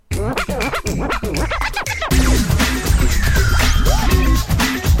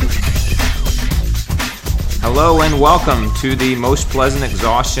Hello and welcome to the Most Pleasant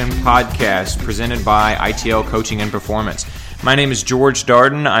Exhaustion podcast presented by ITL Coaching and Performance. My name is George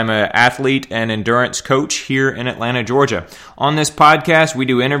Darden. I'm an athlete and endurance coach here in Atlanta, Georgia. On this podcast, we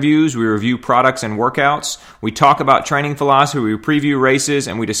do interviews, we review products and workouts, we talk about training philosophy, we preview races,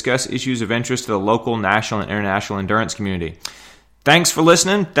 and we discuss issues of interest to the local, national, and international endurance community. Thanks for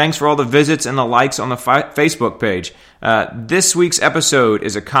listening. Thanks for all the visits and the likes on the Facebook page. This week's episode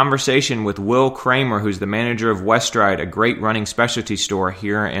is a conversation with Will Kramer, who's the manager of Westride, a great running specialty store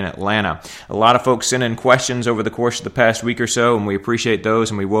here in Atlanta. A lot of folks sent in questions over the course of the past week or so, and we appreciate those,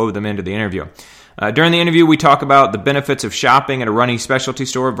 and we wove them into the interview. During the interview, we talk about the benefits of shopping at a running specialty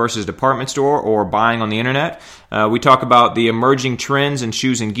store versus department store or buying on the internet. We talk about the emerging trends in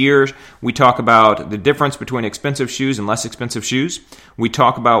shoes and gears. We talk about the difference between expensive shoes and less expensive shoes. We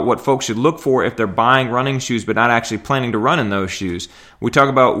talk about what folks should look for if they're buying running shoes but not actually planning to run in those shoes. We talk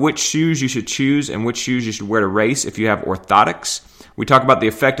about which shoes you should choose and which shoes you should wear to race if you have orthotics. We talk about the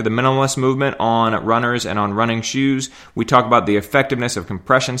effect of the minimalist movement on runners and on running shoes. We talk about the effectiveness of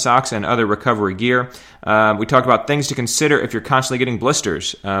compression socks and other recovery gear. We talk about things to consider if you're constantly getting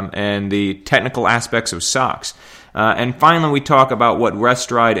blisters and the technical aspects of socks. And finally, we talk about what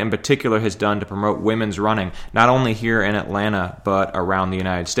Westride in particular has done to promote women's running, not only here in Atlanta, but around the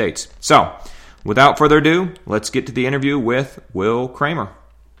United States. So, without further ado, let's get to the interview with Will Kramer.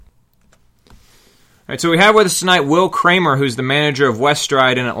 All right, so we have with us tonight Will Kramer, who's the manager of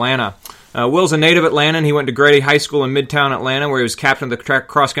Westride in Atlanta. Will's a native Atlantan. He went to Grady High School in Midtown Atlanta, where he was captain of the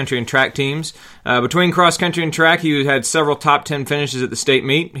cross-country and track teams. Between cross-country and track, he had several top 10 finishes at the state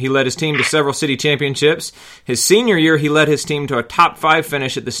meet. He led his team to several city championships. His senior year, he led his team to a top 5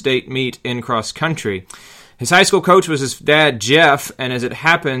 finish at the state meet in cross-country. His high school coach was his dad, Jeff, and as it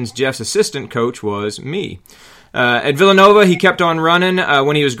happens, Jeff's assistant coach was me. At Villanova, he kept on running.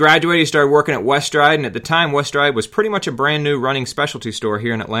 When he was graduating, he started working at Westride, and at the time, Westride was pretty much a brand new running specialty store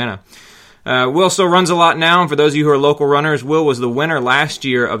here in Atlanta. Will still runs a lot now, and for those of you who are local runners, Will was the winner last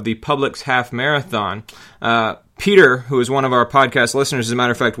year of the Publix Half Marathon. Peter, who is one of our podcast listeners, as a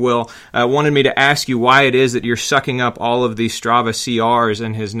matter of fact, Will, wanted me to ask you why it is that you're sucking up all of these Strava CRs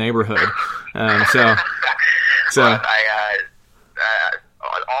in his neighborhood. Well,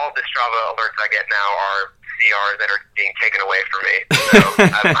 all the Strava alerts I get now are CRs that are being taken away from me. So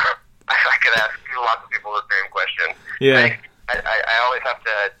I could ask lots of people the same question. Yeah. I always have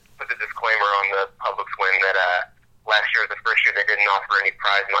to put the disclaimer on the Publix win that last year was the first year they didn't offer any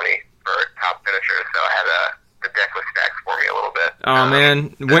prize money for top finishers, so I had the deck was stacked for me a little bit. Oh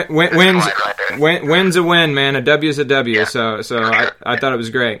man, wins a win, man. A W is a W. Yeah, so I thought it was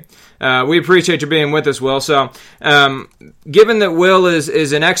great. We appreciate you being with us, Will. So, given that Will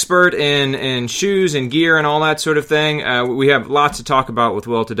is an expert in shoes and gear and all that sort of thing, we have lots to talk about with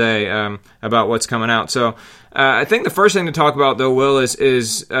Will today about what's coming out. So, I think the first thing to talk about, though, Will,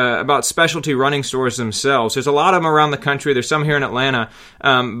 is about specialty running stores themselves. There's a lot of them around the country. There's some here in Atlanta.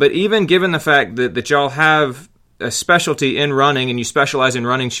 But even given the fact that y'all have a specialty in running and you specialize in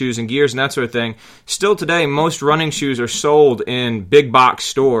running shoes and gears and that sort of thing, still today most running shoes are sold in big box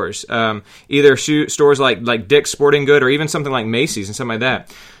stores, either stores like Dick's Sporting Good or even something like Macy's and something like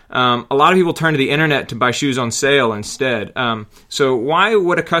that. A lot of people turn to the internet to buy shoes on sale instead. So why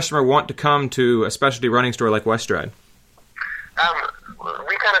would a customer want to come to a specialty running store like Westride?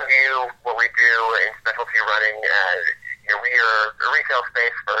 We kind of view what we do in specialty running as, we are a retail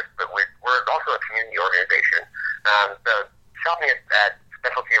space first, but we're also a community organization. So shopping at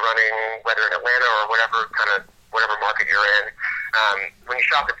specialty running, whether in Atlanta or whatever market you're in, when you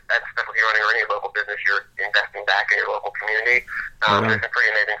shop at specialty running or any local business, you're investing back in your local community. There's some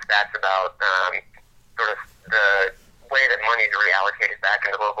pretty amazing stats about sort of the way that money is reallocated back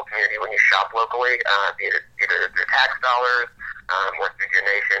in the local community when you shop locally, either through tax dollars or through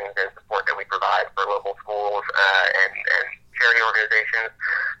donations and support that we provide for local schools and charity organizations.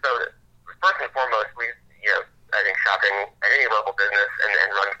 So first and foremost, I think shopping at any local business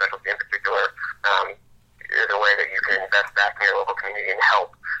and running specialty in particular is a way that you can invest back in your local community and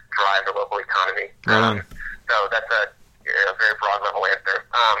help drive the local economy. So that's a very broad level answer.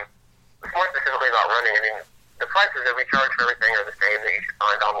 More specifically about running, the prices that we charge for everything are the same that you should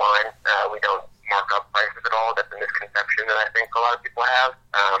find online. We don't mark up prices at all. That's a misconception that I think a lot of people have.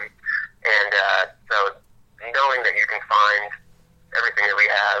 So knowing that you can find everything that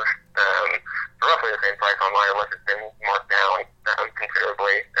we have for roughly the same price online, unless it's been marked down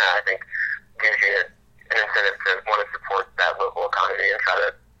considerably, I think gives you an incentive to want to support that local economy and try to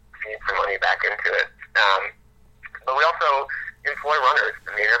feed some money back into it. But we also employ runners.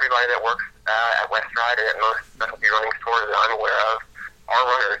 Everybody that works at Westride and at most specialty running stores that I'm aware of are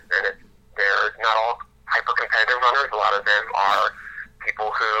runners, and they're not all high hyper-competitive runners. A lot of them are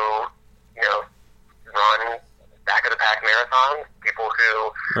people who, run back-of-the-pack marathons, people who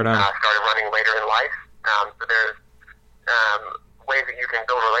started running later in life. So there's ways that you can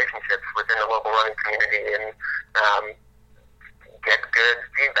build relationships within the local running community and get good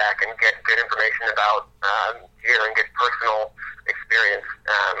feedback and get good information about gear and get personal experience.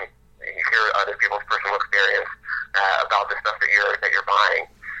 You hear other people's personal experience about the stuff that you're buying.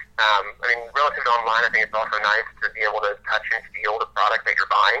 Relative to online, I think it's also nice to be able to touch and feel the product that you're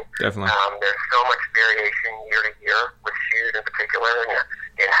buying. Definitely. There's so much variation year to year with shoes in particular,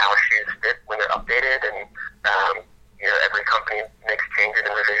 and how shoes fit when they're updated, and every company makes changes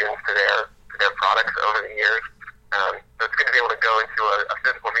and revisions to their products over the years. So it's good to be able to go into a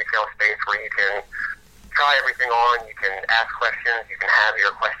physical retail space where you can try everything on, you can ask questions, you can have your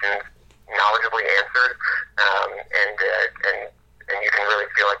questions knowledgeably answered, and you can really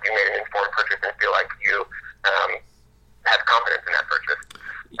feel like you made an informed purchase and feel like you have confidence in that purchase.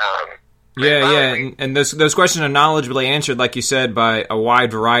 And those questions are knowledgeably answered, like you said, by a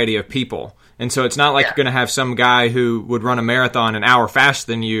wide variety of people. And so it's not like you're going to have some guy who would run a marathon an hour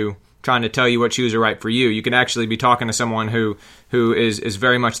faster than you trying to tell you what shoes are right for you. You can actually be talking to someone who is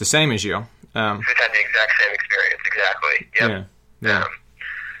very much the same as you. Who's had the exact same experience, exactly. Yep. Yeah.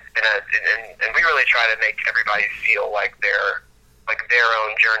 And we really try to make everybody feel like their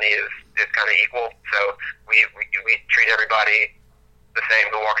own journey is kind of equal. So we treat everybody the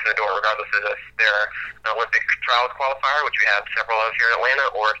same who walks in the door, regardless of if they're an Olympic trials qualifier, which we have several of here in Atlanta,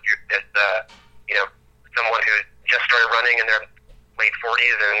 or if you're just someone who just started running in their late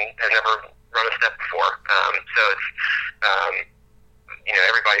 40s and has never run a step before. So it's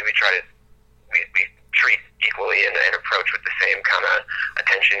everybody we treat equally and approach with the same kind of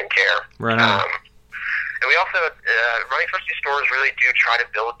attention and care. Right on. And we also, Running Specialty stores really do try to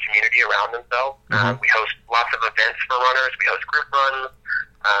build community around themselves. We host lots of events for runners. We host group runs.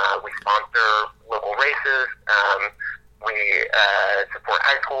 We sponsor local races. We support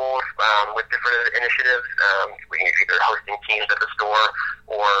high schools with different initiatives. We either hosting teams at the store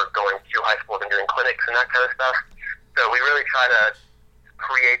or going to high schools and doing clinics and that kind of stuff. So we really try to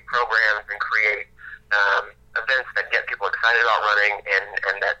create programs and create events that get people excited about running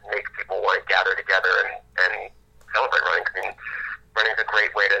and that make people want to gather together and celebrate running. Running is a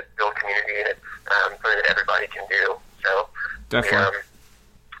great way to build community, and it's something that everybody can do. So definitely,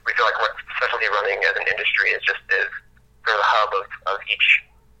 we feel like what specialty running as an industry is sort of the hub of each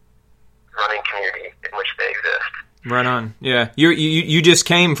running community in which they exist. Right on. Yeah, you just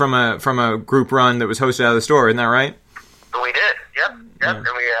came from a group run that was hosted out of the store, isn't that right? We did. Yep. Yeah. And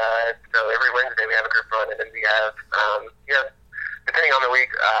we so every Wednesday we have a group run, and then we have depending on the week,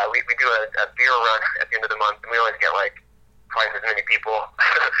 we do a beer run at the end of the month, and we always get like twice as many people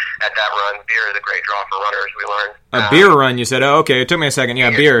at that run. Beer is a great draw for runners, we learned. A beer run, you said? Oh, okay. It took me a second.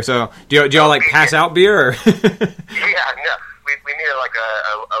 Yeah, beer. So do y'all like pass out beer? Or? Yeah, no. We needed like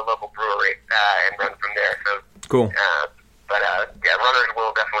a local brewery and run from there. So cool. But runners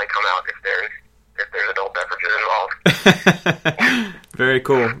will definitely come out if there's adult beverages involved. Very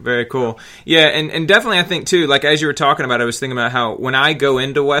cool. Very cool. Yeah, and definitely I think, too, like as you were talking about, I was thinking about how when I go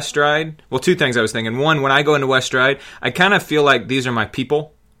into West Stride, well, two things I was thinking. One, when I go into West Stride, I kind of feel like these are my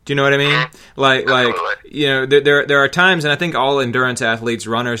people. Do you know what I mean? Like there are times, and I think all endurance athletes,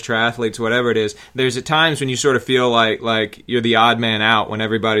 runners, triathletes, whatever it is, there's at times when you sort of feel like you're the odd man out when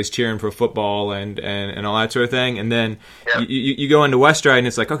everybody's cheering for football and all that sort of thing. And then you go into West Stride and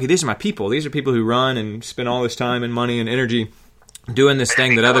it's like, okay, these are my people. These are people who run and spend all this time and money and energy doing this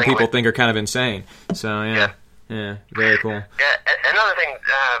thing that other people think are kind of insane. So yeah, very cool. Yeah, another thing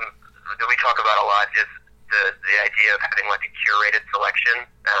that we talk about a lot is the idea of having like a curated selection.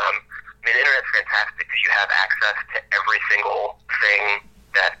 The internet's fantastic because you have access to every single thing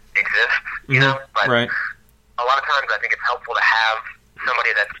that exists, you know. But a lot of times, I think it's helpful to have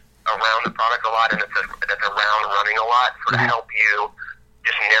somebody that's around the product a lot and that's around running a lot, sort of help you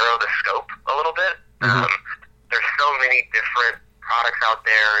just narrow the scope a little bit. There's so many different products out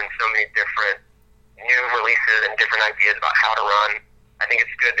there and so many different new releases and different ideas about how to run. I think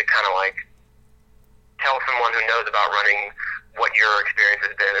it's good to kind of like tell someone who knows about running what your experience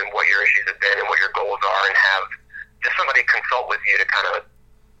has been and what your issues have been and what your goals are, and have just somebody consult with you to kind of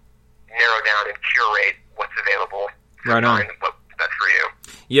narrow down and curate what's available. Right on. What's best for you.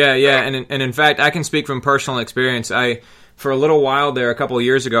 Yeah, and in fact, I can speak from personal experience. For a little while there, a couple of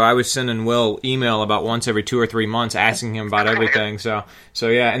years ago, I was sending Will email about once every 2 or 3 months, asking him about everything. So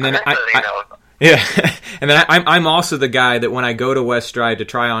yeah, and then and then I'm also the guy that when I go to West Stride to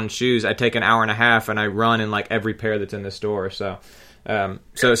try on shoes, I take an hour and a half and I run in like every pair that's in the store. So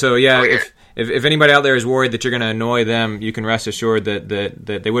So yeah, if anybody out there is worried that you're going to annoy them, you can rest assured that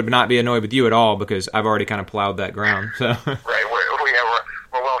they would not be annoyed with you at all, because I've already kind of plowed that ground. So right,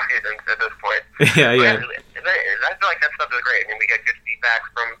 we're well seasoned at this point. Yeah. I feel like that stuff is great. I mean, we get good feedback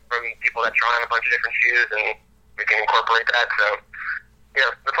from people that try on a bunch of different shoes, and we can incorporate that. So yeah,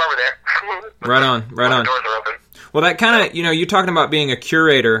 that's why we're there. Right on. The doors are open. Well, that kind of, you're talking about being a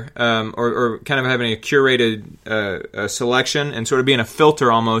curator, or kind of having a curated selection and sort of being a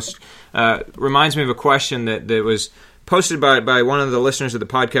filter almost, reminds me of a question that was posted by one of the listeners of the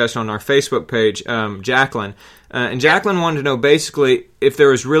podcast on our Facebook page, Jacqueline. And Jacqueline wanted to know basically if there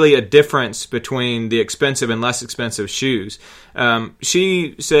was really a difference between the expensive and less expensive shoes.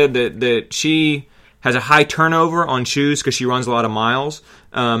 She said that she has a high turnover on shoes because she runs a lot of miles,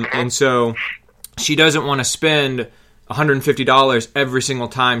 and so she doesn't want to spend $150 every single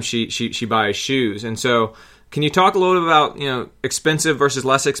time she buys shoes. And so, can you talk a little bit about expensive versus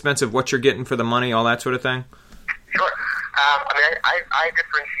less expensive, what you're getting for the money, all that sort of thing? Sure. I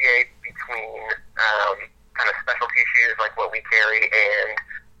differentiate between kind of specialty shoes like what we carry and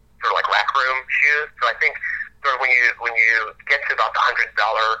sort of like rack room shoes. So I think sort of when you get to about the $100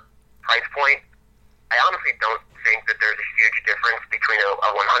 price point, I honestly don't think that there's a huge difference between a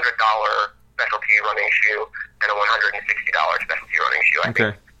 $100 specialty running shoe and a $160 specialty running shoe. I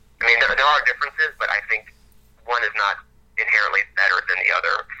mean, there are differences, but I think one is not inherently better than the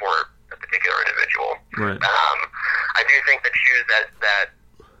other for a particular individual. Right. I do think that shoes that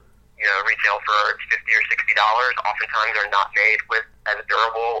retail for $50 or $60 oftentimes are not made with as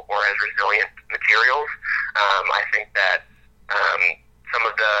durable or as resilient materials. I think that some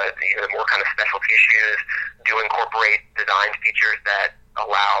of the more kind of specialty shoes do incorporate design features that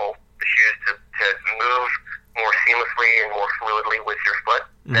allow the shoes to move more seamlessly and more fluidly with your foot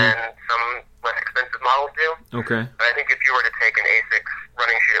than some less expensive models do. Okay. But I think if you were to take an ASICS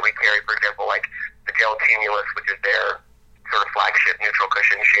running shoe that we carry, for example, like the Gel Cumulus, which is their sort of flagship neutral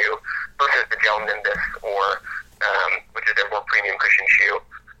cushion shoe, versus the Gel Nimbus, or which is their more premium cushion shoe,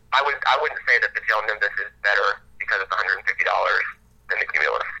 I wouldn't say that the Gel Nimbus is better because it's $150 than the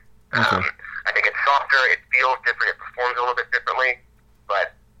Cumulus. Okay. I think it's softer, it feels different, it performs a little bit differently,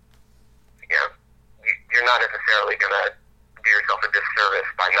 but you're not necessarily going to do yourself a disservice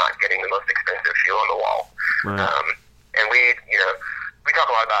by not getting the most expensive shoe on the wall. Right. And we talk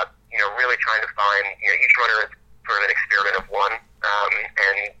a lot about really trying to find each runner is sort of an experiment of one,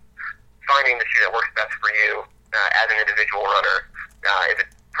 and finding the shoe that works best for you as an individual runner is a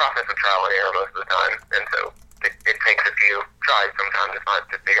process of trial and error most of the time, and so it takes a few tries sometimes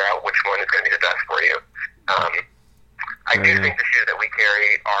to figure out which one is going to be the best for you. I do think the shoes that we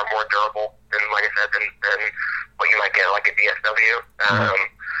carry are more durable than, like I said, than what you might get like a DSW.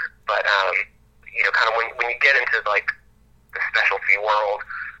 But kind of when you get into like the specialty world,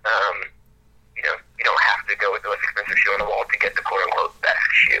 you don't have to go with the most expensive shoe on the wall to get the quote unquote best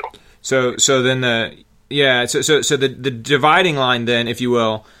shoe. So then the dividing line then, if you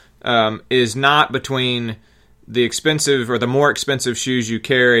will, is not between the expensive or the more expensive shoes you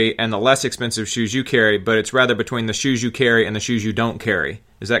carry and the less expensive shoes you carry, but it's rather between the shoes you carry and the shoes you don't carry.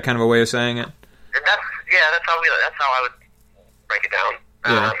 Is that kind of a way of saying it? That's how I would break it down.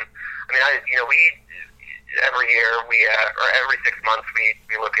 Yeah. We every year or every 6 months we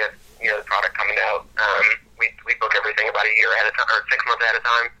look at the product coming out. We book everything about a year ahead of time or 6 months ahead of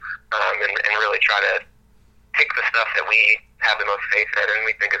time, and really try to pick the stuff that we have the most faith in and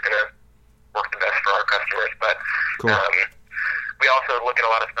we think is going to work the best for our customers. But cool. We also look at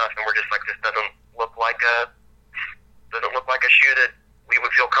a lot of stuff and we're just like, this doesn't look like a shoe that we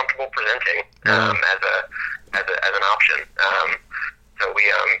would feel comfortable presenting as an option. So we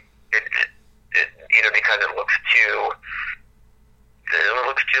it either because it looks too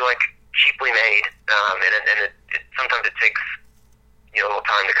like cheaply made, and it sometimes it takes a little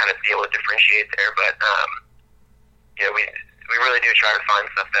time to kind of be able to differentiate there, but we really do try to find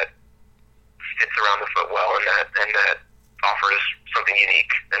stuff that fits around the foot well and that offers something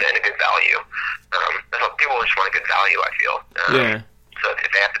unique and a good value. People just want a good value, I feel. So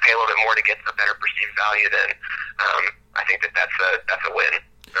if they have to pay a little bit more to get a better perceived value, then I think that's a win.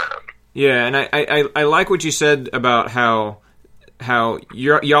 And I like what you said about how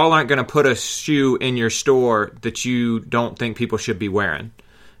y'all aren't going to put a shoe in your store that you don't think people should be wearing.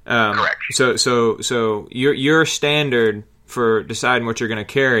 Correct. So your standard for deciding what you're going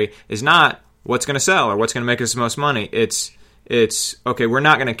to carry is not what's going to sell or what's going to make us the most money. It's okay, we're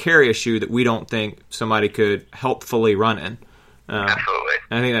not going to carry a shoe that we don't think somebody could helpfully run in. Absolutely.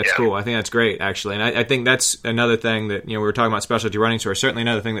 I think that's cool. I think that's great, actually. And I think that's another thing that, we were talking about specialty running stores, certainly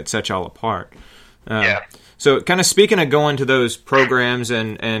another thing that sets y'all apart. So kind of speaking of going to those programs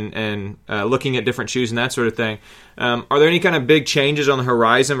and looking at different shoes and that sort of thing, are there any kind of big changes on the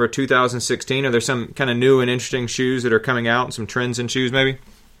horizon for 2016? Are there some kind of new and interesting shoes that are coming out and some trends in shoes maybe?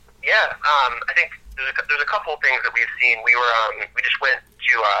 Yeah, I think there's a couple of things that we've seen. We just went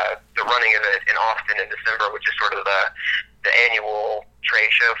to the running event in Austin in December, which is sort of the annual trade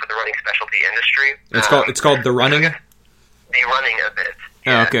show for the running specialty industry. It's called the running? The running event.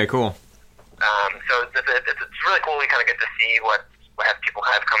 Yeah. Oh, okay, cool. So it's really cool. We kind of get to see what people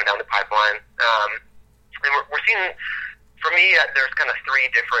have coming down the pipeline. And we're seeing, for me, there's kind of three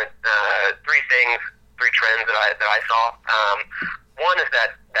trends that I saw. One is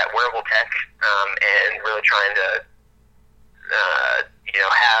that wearable tech, and really trying to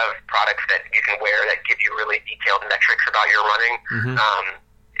have products that you can wear that give you really detailed metrics about your running.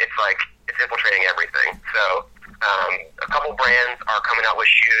 It's infiltrating everything. So a couple brands are coming out with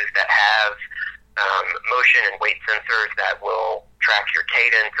shoes that have motion and weight sensors that will track your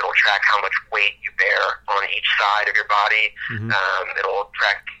cadence. It'll track how much weight you bear on each side of your body. It'll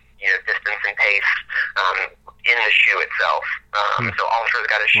track distance and pace in the shoe itself. So Altra's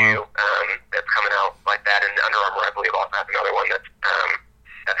got a shoe that's coming out like that, and Under Armour, I believe, also has another one that's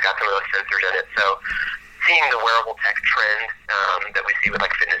got some of those sensors in it. So seeing the wearable tech trend that we see with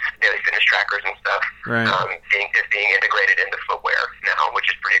like daily fitness trackers and stuff, being integrated into footwear now, which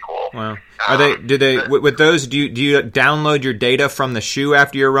is pretty cool. Wow. With those? Do you download your data from the shoe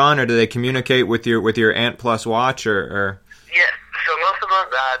after your run, or do they communicate with your Ant Plus watch or? Yes. So most of them,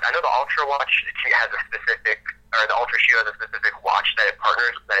 I know the Ultra watch has a specific, or the Ultra shoe has a specific watch that it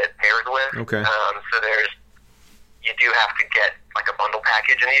pairs with. Okay. So you do have to get like a bundle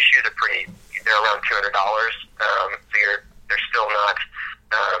package, and these shoes are they're around $200. So they're still not,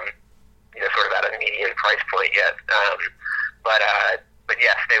 sort of at a median price point yet. But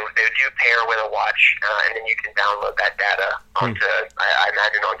yes, they do pair with a watch, and then you can download that data onto, I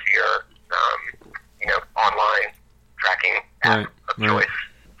imagine, onto your, online tracking app of choice.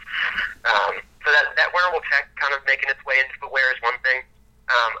 So that wearable tech kind of making its way into footwear is one thing.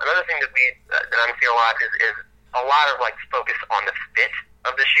 Another thing that I'm seeing a lot is a lot of like focus on the fit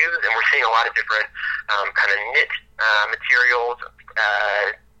of the shoes, and we're seeing a lot of different kind of knit materials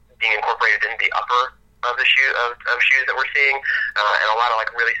being incorporated in the upper of the shoes that we're seeing, and a lot of like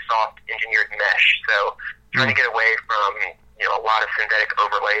really soft engineered mesh. So trying to get away from a lot of synthetic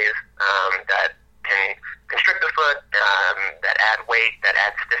overlays that can constrict the foot, that add weight, that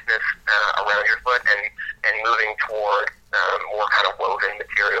add stiffness around your foot, and moving toward more kind of woven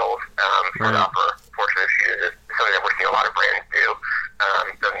materials for the upper portion of the shoes is something that we're seeing a lot of brands do.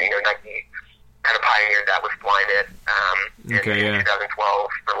 So Nike kind of pioneered that with Flyknit in 2012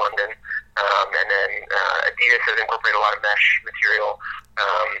 for London, and then Adidas has incorporated a lot of mesh material,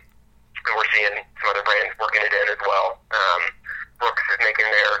 and we're seeing some other brands working it in as well. Brooks is making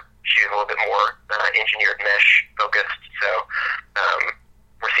their shoes a little bit more engineered mesh focused, so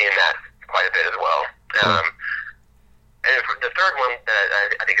we're seeing that quite a bit as well. And the third one that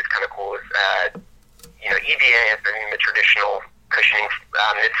I think is kind of cool is EVA has been the traditional cushioning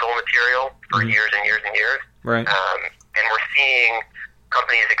midsole material for years and years and years, and we're seeing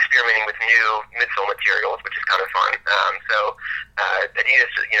companies experimenting with new midsole materials, which is kind of fun. So Adidas,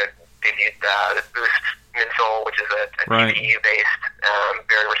 debuted the Boost midsole, which is a TPU-based,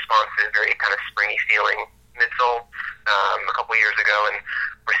 very responsive, very kind of springy feeling midsole a couple years ago, and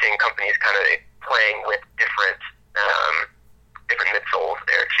we're seeing companies kind of playing with different midsoles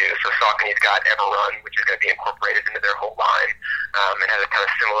there too. So Saucony's got Everrun, which is going to be incorporated into their whole line, and has a kind of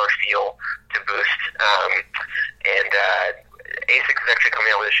similar feel to Boost. And ASICS is actually coming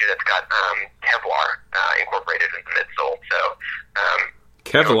out with a shoe that's got Kevlar incorporated into the midsole. So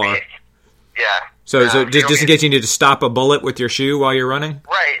Kevlar. Yeah. So just in case you need to stop a bullet with your shoe while you're running?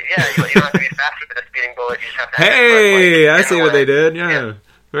 Right, yeah. You don't have to be faster than a speeding bullet. You just have to have I see what they did. Yeah.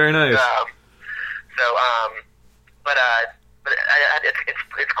 Very nice. But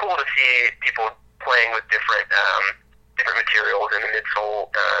it's cool to see people playing with different materials in the midsole,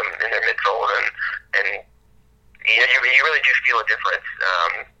 in their midsoles, and you really do feel a difference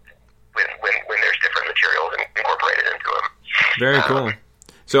when there's different materials incorporated into them. Very cool.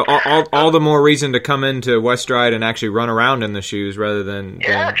 So all the more reason to come into Westride and actually run around in the shoes rather than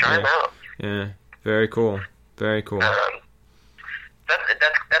try them out. Yeah, very cool. Very cool. That's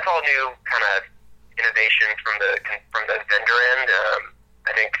all new kind of innovations from the vendor end.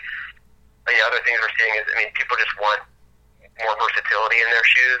 I think other things we're seeing is people just want more versatility in their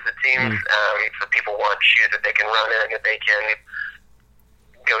shoes. It seems so people want shoes that they can run in, that they can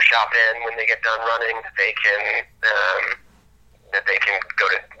go shop in when they get done running, that they can go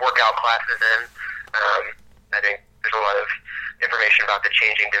to workout classes in. I think there's a lot of information about the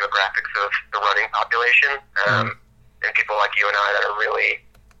changing demographics of the running population, and people like you and I that are really,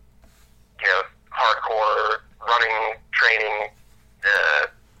 hardcore running training,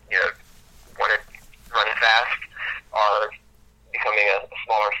 want to run fast, are becoming a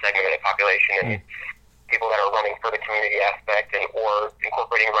smaller segment of the population, and people that are running for the community aspect or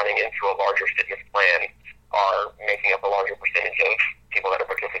incorporating running into a larger fitness plan are making up a larger percentage of people that are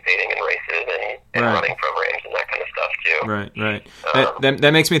participating in races and running programs and that kind of stuff too. Right.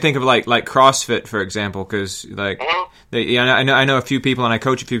 That makes me think of like CrossFit, for example, because I know a few people, and I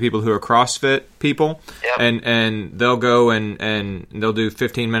coach a few people who are CrossFit people, and they'll go and they'll do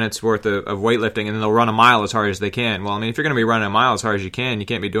 15 minutes worth of weightlifting, and then they'll run a mile as hard as they can. Well, I mean, if you're going to be running a mile as hard as you can't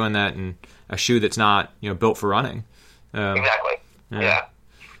be doing that in a shoe that's not built for running. Exactly.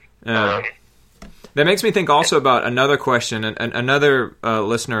 That makes me think also about another question. Another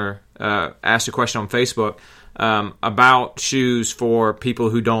listener asked a question on Facebook about shoes for people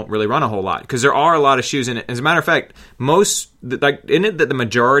who don't really run a whole lot, because there are a lot of shoes. And as a matter of fact, isn't it that the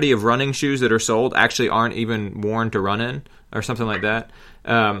majority of running shoes that are sold actually aren't even worn to run in, or something like that?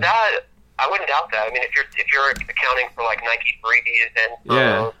 I wouldn't doubt that. I mean, if you're accounting for like Nike Frees and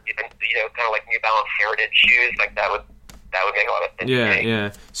even kind of like New Balance Heritage shoes, like that would make a lot of sense.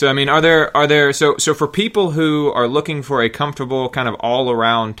 Yeah. So I mean, are there so for people who are looking for a comfortable kind of all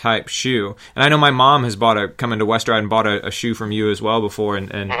around type shoe, and I know my mom has come into Westride and bought a shoe from you as well before,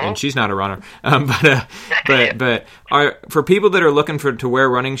 and she's not a runner, but for people that are looking to wear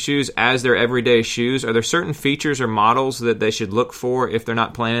running shoes as their everyday shoes, are there certain features or models that they should look for if they're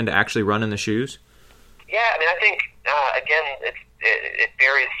not planning to actually run in the shoes? Yeah, I mean, I think again, it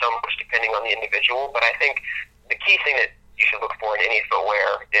varies so much depending on the individual, but I think the key thing that you should look for in any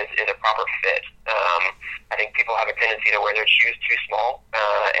footwear is a proper fit. I think people have a tendency to wear their shoes too small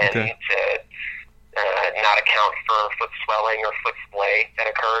and to not account for foot swelling or foot splay that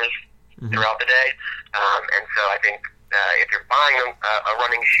occurs throughout the day. And so I think if you're buying a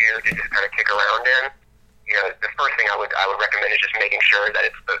running shoe to just kind of kick around in, the first thing I would recommend is just making sure that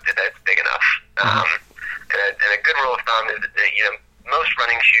it's big enough. And a good rule of thumb is that most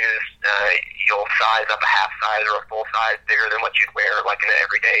running shoes, you'll size up a half size or a full size bigger than what you'd wear like in an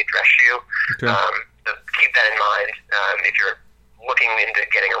everyday dress shoe. So keep that in mind. If you're looking into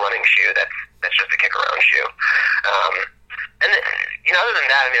getting a running shoe, that's just a kick around shoe. And other than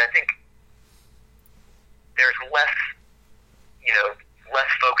that, I mean, I think there's less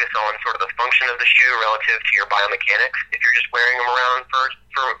focus on sort of the function of the shoe relative to your biomechanics if you're just wearing them around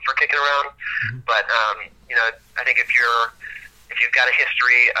for kicking around. But I think if you've got a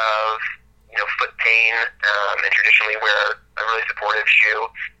history of foot pain and traditionally wear a really supportive shoe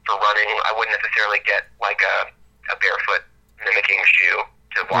for running, I wouldn't necessarily get like a barefoot mimicking shoe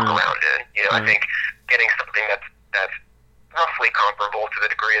to walk around in. I think getting something that's roughly comparable to the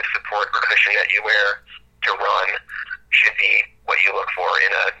degree of support or cushion that you wear to run should be what you look for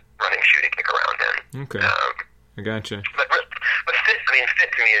in a running shoe to kick around in. Okay. I gotcha. But fit to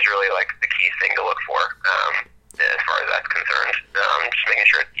me is really like the key thing to look for. As far as that's concerned, just making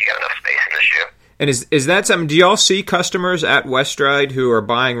sure you got enough space in the shoe. And is that something? Do y'all see customers at Westride who are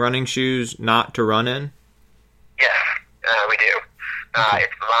buying running shoes not to run in? Yes, we do. Okay.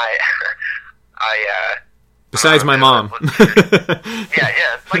 It's besides my mom.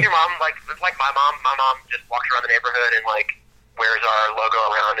 Yeah. It's like your mom. It's like my mom. My mom just walks around the neighborhood and wears our logo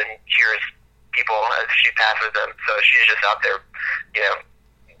around and cheers people as she passes them. So she's just out there,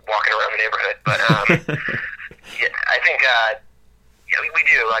 walking around the neighborhood. But I think we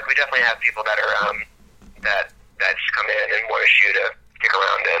do. We definitely have people that are that just come in and want a shoe to kick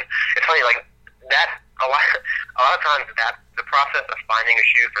around in. It's funny, that a lot of times that the process of finding a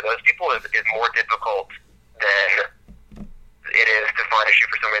shoe for those people is more difficult than it is to find a shoe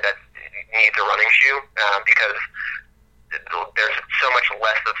for somebody that needs a running shoe because there's so much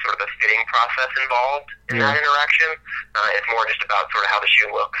less of sort of a fitting process involved in that interaction. It's more just about sort of how the shoe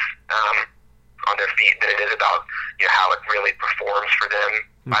looks on their feet than it is about how it really performs for them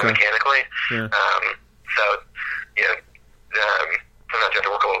biomechanically. Sometimes you have to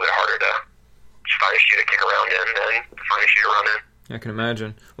work a little bit harder to just find a shoe to kick around in than to find a shoe to run in. I can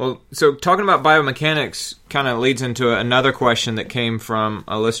imagine. Well, so talking about biomechanics kind of leads into another question that came from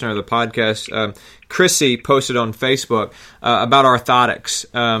a listener of the podcast. Chrissy posted on Facebook about orthotics,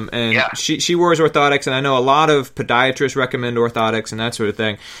 and she wears orthotics, and I know a lot of podiatrists recommend orthotics and that sort of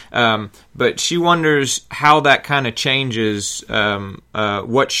thing. But she wonders how that kind of changes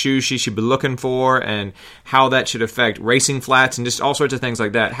what shoes she should be looking for, and how that should affect racing flats and just all sorts of things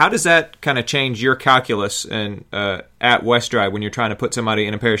like that. How does that kind of change your calculus and at West Drive when you're trying to put somebody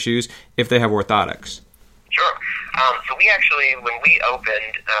in a pair of shoes if they have orthotics? Sure. So we actually, when we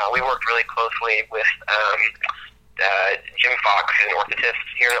opened, we worked really closely with Jim Fox, who's an orthotist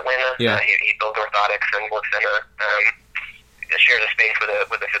here in Atlanta. Yeah. He builds orthotics and works in shares a space with a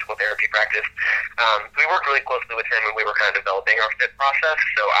physical therapy practice. We worked really closely with him, and we were kind of developing our fit process.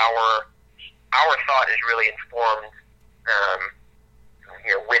 So our thought is really informed,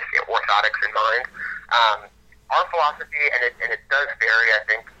 with orthotics in mind. Our philosophy, and it does vary, I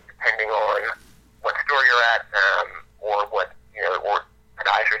think, depending on what store you're at, or what or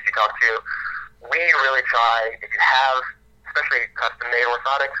podiatrist you talk to. We really try, if you have, especially custom-made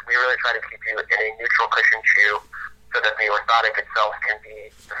orthotics, we really try to keep you in a neutral cushion shoe so that the orthotic itself can be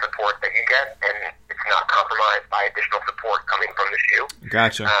the support that you get, and it's not compromised by additional support coming from the shoe.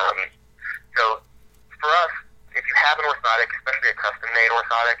 Gotcha. So for us, if you have an orthotic, especially a custom-made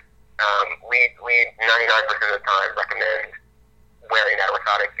orthotic, we 99% of the time recommend wearing that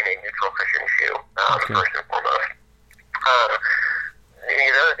orthotic in a neutral cushion shoe, first and foremost. The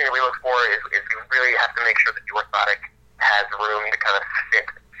other thing that we look for is you really have to make sure that the orthotic has room to kind of fit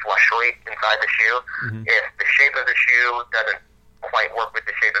flushly inside the shoe. Mm-hmm. If the shape of the shoe doesn't quite work with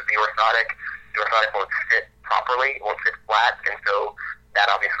the shape of the orthotic won't fit properly, it won't fit flat, and so that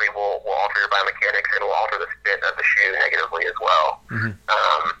obviously will alter your biomechanics, and will alter the fit of the shoe negatively as well. Mm-hmm.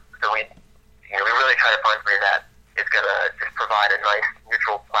 So we really try to find something that is going to just provide a nice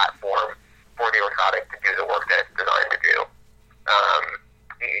neutral platform for the orthotic to do the work that it's designed to do.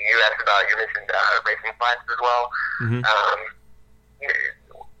 You mentioned racing flats as well. Mm-hmm.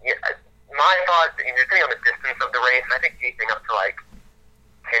 My thought, depending on the distance of the race, I think anything up to like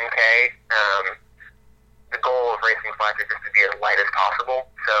 10K, the goal of racing flats is just to be as light as possible.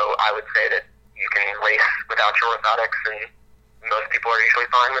 So I would say that you can race without your orthotics, and most people are usually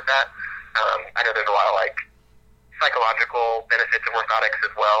fine with that. I know there's a lot of psychological benefits of orthotics as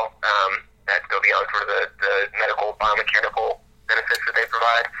well, that go beyond sort of the medical biomechanical benefits that they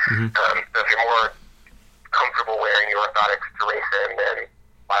provide. Mm-hmm. So if you're more comfortable wearing your orthotics to race in, then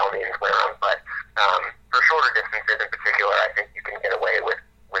by all means wear them. But for shorter distances in particular, I think you can get away with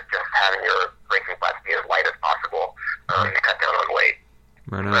just having your racing flats be as light as possible to cut down on weight.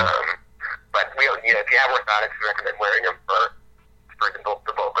 Right on. But if you have orthotics, we recommend wearing them for the bulk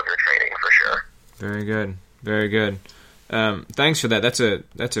of your training for sure. Very good. Very good. Thanks for that. That's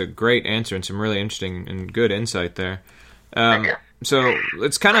a great answer and some really interesting and good insight there. Thank you. So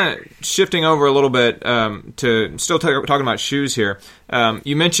it's kind of shifting over a little bit to still talking about shoes here.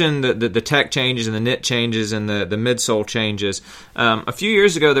 You mentioned the tech changes and the knit changes and the midsole changes. A few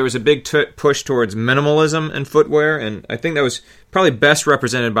years ago, there was a big push towards minimalism in footwear, and I think that was probably best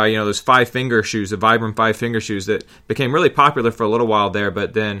represented by those 5-finger shoes, the Vibram 5-finger shoes that became really popular for a little while there,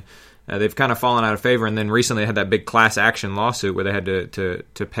 but then they've kind of fallen out of favor, and then recently had that big class action lawsuit where they had to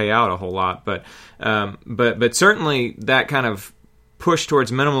pay out a whole lot. But certainly that kind of push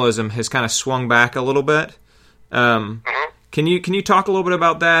towards minimalism has kind of swung back a little bit. Can you talk a little bit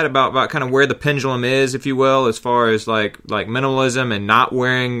about that, about kind of where the pendulum is, if you will, as far as like minimalism and not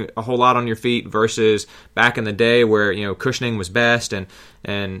wearing a whole lot on your feet versus back in the day where cushioning was best, and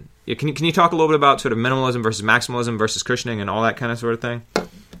can you talk a little bit about sort of minimalism versus maximalism versus cushioning and all that kind of sort of thing?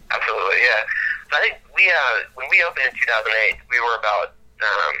 Absolutely, yeah. So I think when we opened in 2008, we were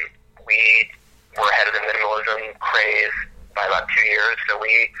ahead of the minimalism craze by about 2 years. So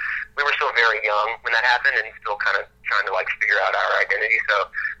we were still very young when that happened, and still kind of trying to figure out our identity. So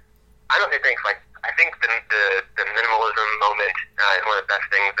I don't think I think the minimalism moment is one of the best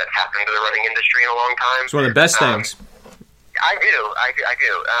things that's happened to the running industry in a long time. It's one of the best things. I do. I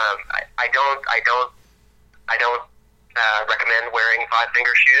don't recommend wearing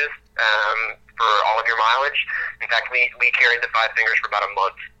 5-finger shoes for all of your mileage. In fact, we carried the 5 fingers for about a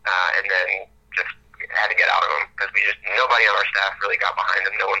month, and then just had to get out of them because nobody on our staff really got behind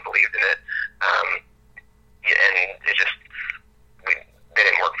them. No one believed in it, and it just they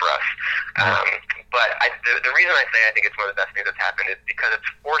didn't work for us. But the reason I say I think it's one of the best things that's happened is because it's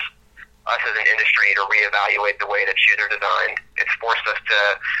forced us as an industry to reevaluate the way that shoes are designed. It's forced us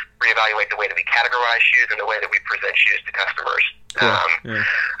to reevaluate the way that we categorize shoes and the way that we present shoes to customers.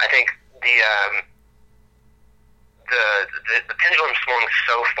 I think the pendulum swung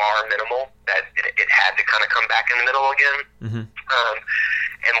so far minimal that it had to kind of come back in the middle again. Mm-hmm.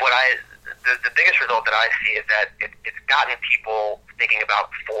 And the biggest result that I see is that it's gotten people thinking about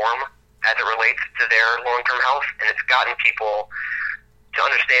form as it relates to their long-term health, and it's gotten people to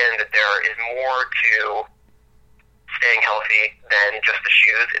understand that there is more to staying healthy than just the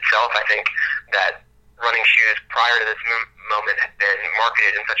shoes itself. I think that running shoes prior to this moment had been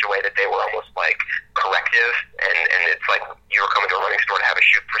marketed in such a way that they were almost like corrective, and it's like you were coming to a running store to have a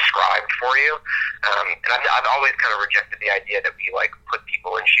shoe prescribed for you. And I've always kind of rejected the idea that we like put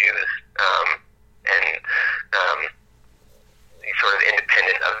people in shoes and sort of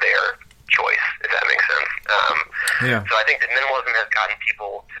independent of their choice, if that makes sense. So I think that minimalism has gotten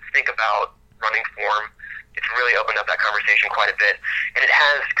people to think about running form. It's really opened up that conversation quite a bit, and it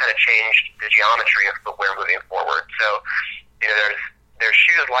has kind of changed the geometry of footwear moving forward. So, there's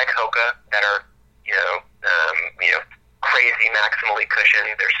shoes like Hoka that are, crazy maximally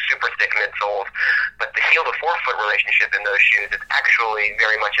cushioned. They're super thick midsoles, but the heel to forefoot relationship in those shoes is actually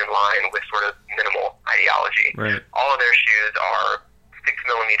very much in line with sort of minimal ideology. Right. All of their shoes are 6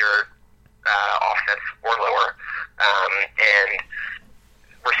 millimeter offsets or lower, and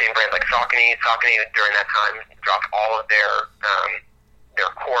we're seeing brands like Saucony. Saucony during that time dropped all of their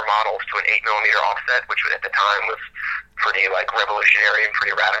core models to an 8 millimeter offset, which at the time was pretty like revolutionary and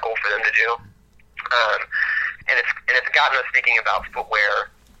pretty radical for them to do. And it's gotten us thinking about footwear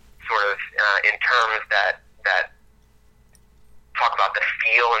sort of in terms that talk about the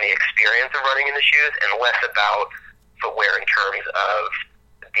feel and the experience of running in the shoes, and less about footwear in terms of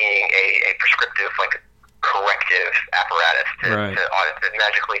being a prescriptive, like corrective apparatus to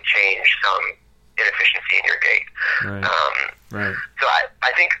magically change some inefficiency in your gait. So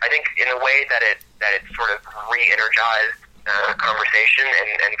I think in a way that it sort of re-energized conversation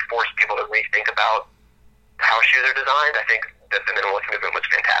and forced people to rethink about how shoes are designed. I think that the minimalist movement was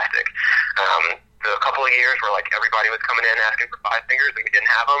fantastic. A couple of years where like everybody was coming in asking for 5 fingers and we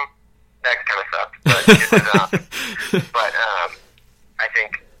didn't have them, that kind of sucked. But it was, I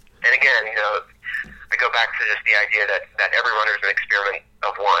think, and again, I go back to just the idea that every runner is an experiment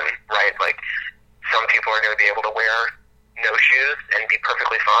of one, right? Like, some people are going to be able to wear no shoes and be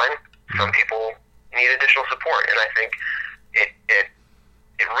perfectly fine. Some people need additional support, and I think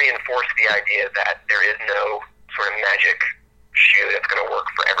it reinforced the idea that there is no sort of magic shoe that's going to work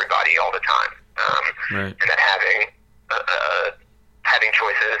for everybody all the time, and that having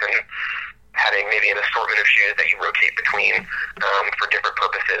choices and having maybe an assortment of shoes that you rotate between for different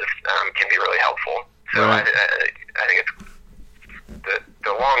purposes can be really helpful. So I think it's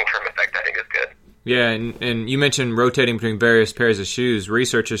the long-term effect, I think, is good. Yeah, and you mentioned rotating between various pairs of shoes.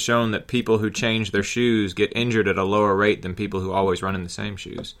 Research has shown that people who change their shoes get injured at a lower rate than people who always run in the same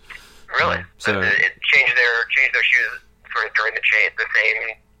shoes. Really? So it changed their shoes sort of during the same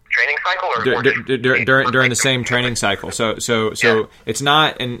training cycle, or during the same training cycle. So it's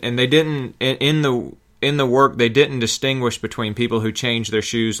not, and they didn't in the work, they didn't distinguish between people who change their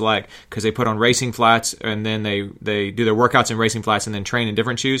shoes, like, because they put on racing flats and then they do their workouts in racing flats and then train in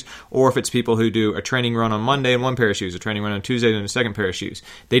different shoes, or if it's people who do a training run on Monday in one pair of shoes, a training run on Tuesday in a second pair of shoes.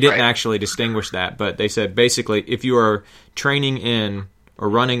 They didn't actually distinguish that, but they said basically if you are training in or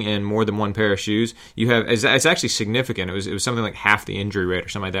running in more than one pair of shoes, you have, it's actually significant. It was something like half the injury rate or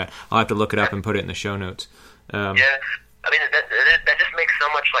something like that. I'll have to look it up and put it in the show notes. I mean, that just makes so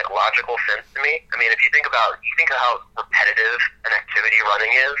much like logical sense to me. I mean, if you think of how repetitive an activity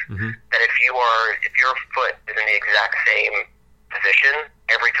running is, that if your foot is in the exact same position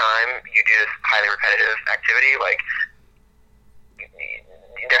every time you do this highly repetitive activity, like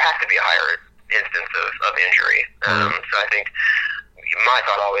there has to be a higher instance of injury. So I think my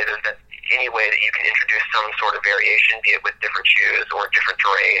thought always is that any way that you can introduce some sort of variation, be it with different shoes or different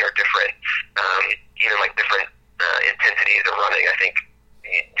terrain or different, even like different intensities of running, I think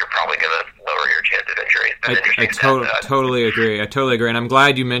you're probably going to lower your chance of injury. I totally agree. And I'm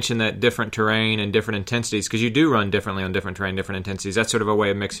glad you mentioned that different terrain and different intensities, because you do run differently on different terrain, different intensities. That's sort of a way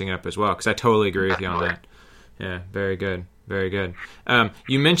of mixing it up as well, because I totally agree with you on that. Yeah, very good. Very good.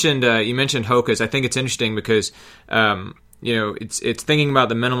 You mentioned Hokas. I think it's interesting because it's thinking about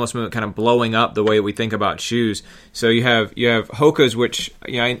the minimalist movement kind of blowing up the way we think about shoes. So you have Hokas, which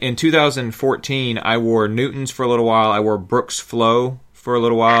in 2014 I wore Newtons for a little while. I wore Brooks Flow for a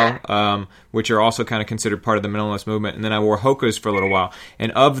little while, which are also kind of considered part of the minimalist movement. And then I wore Hokas for a little while.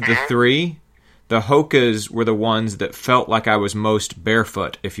 And of the three, the Hokas were the ones that felt like I was most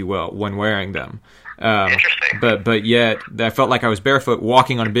barefoot, if you will, when wearing them. Interesting. But yet I felt like I was barefoot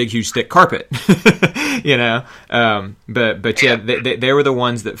walking on a big, huge thick carpet, But they were the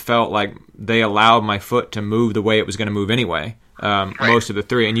ones that felt like they allowed my foot to move the way it was going to move anyway. Most of the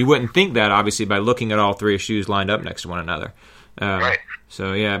three, and you wouldn't think that obviously by looking at all three shoes lined up next to one another.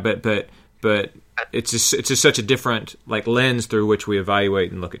 So yeah, but but it's just such a different like lens through which we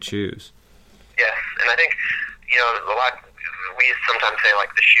evaluate and look at shoes. Yes, and I think we sometimes say like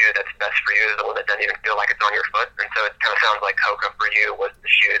the shoe that's best for you is the one that doesn't even feel like it's on your foot, and so it kind of sounds like Hoka for you was the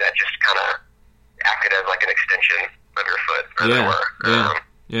shoe that just kind of acted as like an extension of your foot, as it were.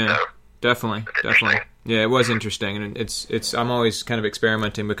 So, definitely. Yeah, it was interesting, and it's. I'm always kind of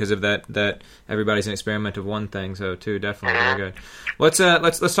experimenting because of that. Everybody's an experiment of one thing, so too definitely very good. Let's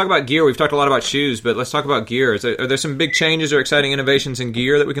talk about gear. We've talked a lot about shoes, but let's talk about gear. Are there some big changes or exciting innovations in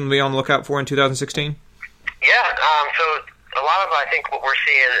gear that we can be on the lookout for in 2016? Yeah. So a lot of I think what we're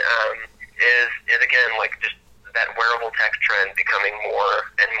seeing is again like just that wearable tech trend becoming more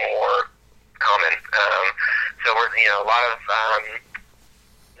and more common. So we're a lot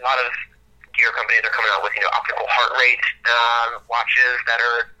of gear companies are coming out with optical heart rate watches that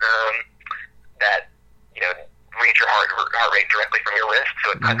are that read your heart rate directly from your wrist,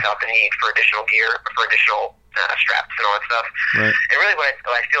 so it cuts out the need for additional gear, for additional straps and all that stuff. Right. And really, what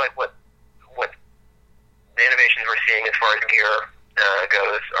I feel like what the innovations we're seeing as far as gear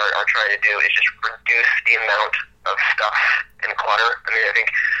goes are trying to do is just reduce the amount of stuff and clutter. I mean, I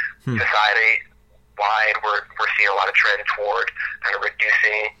think society-wide we're seeing a lot of trend toward kind of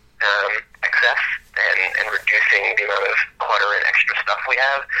reducing excess and reducing the amount of clutter and extra stuff we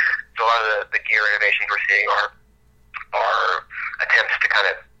have. So a lot of the gear innovations we're seeing are attempts to kind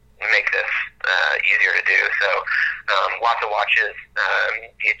of make this easier to do. So lots of watches,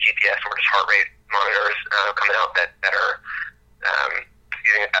 be it GPS or just heart rate monitors coming out that are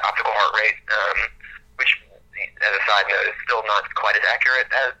using optical heart rate, which, as a side note, is still not quite as accurate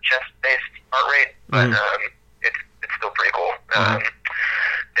as chest-based heart rate, but it's still pretty cool.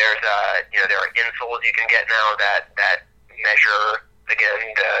 There's there are insoles you can get now that measure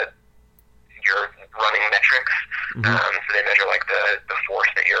again your running metrics. So they measure like the force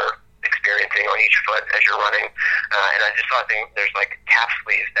that you're experiencing on each foot as you're running. And I just saw there's like calf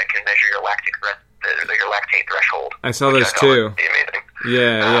sleeves that can measure your lactate threshold. I saw those too. Amazing.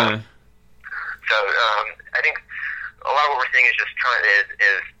 Yeah. So I think a lot of what we're seeing is just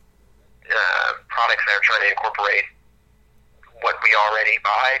products that are trying to incorporate what we already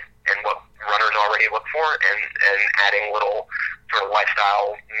buy and what runners already look for, and adding little sort of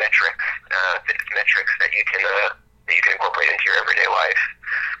lifestyle metrics, fitness metrics that you can incorporate into your everyday life.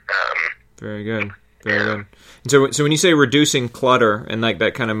 Very good. Very good. So when you say reducing clutter and like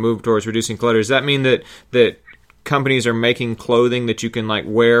that kind of move towards reducing clutter, does that mean that companies are making clothing that you can like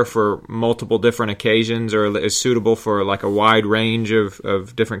wear for multiple different occasions or is suitable for like a wide range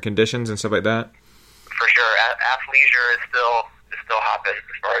of different conditions and stuff like that? For sure. Athleisure is still hopping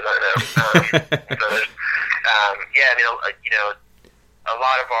as far as I know. So there's, I mean, a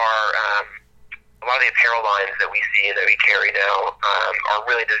lot of the apparel lines that we see and that we carry now are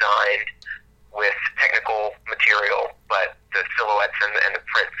really designed with technical material, but the silhouettes and the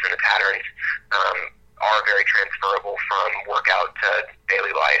prints and the patterns are very transferable from workout to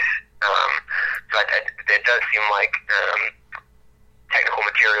daily life. So it does seem like technical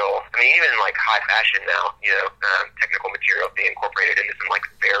material. I mean, even like high fashion now, technical material being incorporated into some like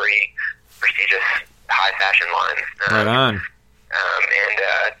very prestigious high fashion lines. Right on. And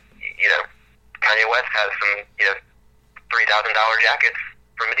Kanye West has some $3,000 jackets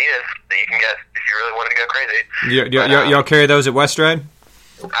from Adidas that you can get if you really wanted to go crazy. Y'all carry those at Westride?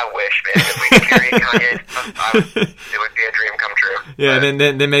 I wish, man. If we could carry Kanye's stuff, it would be a dream come true. Yeah,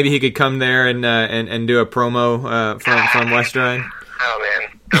 then maybe he could come there and do a promo from Westride. Oh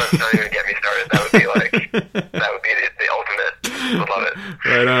man, don't even get me started. That would be the ultimate. I would love it.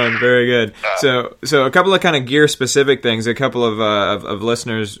 Right on, very good. So a couple of kind of gear specific things. A couple of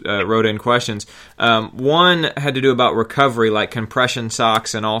listeners wrote in questions. One had to do about recovery, like compression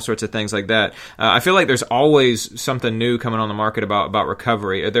socks and all sorts of things like that. I feel like there's always something new coming on the market about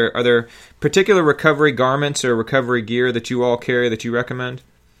recovery. Are there particular recovery garments or recovery gear that you all carry that you recommend?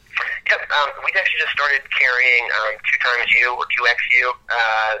 Yep, we actually just started carrying 2XU or 2XU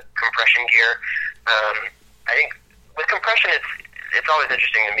compression gear. I think with compression, it's always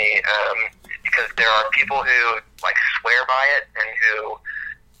interesting to me because there are people who like swear by it and who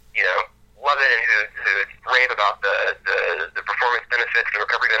love it and who rave about the performance benefits and the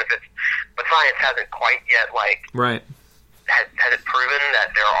recovery benefits, but science hasn't quite yet has it proven that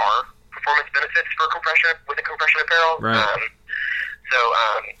there are performance benefits for compression with a compression apparel. Right.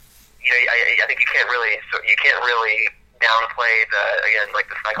 I think you can't really downplay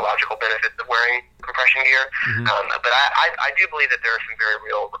the psychological benefits of wearing compression gear. But I do believe that there are some very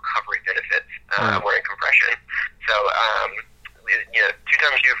real recovery benefits of wearing compression. So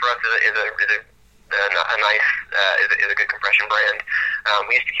 2XU for us is a nice is a good compression brand.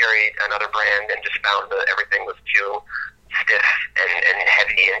 We used to carry another brand and just found that everything was too stiff and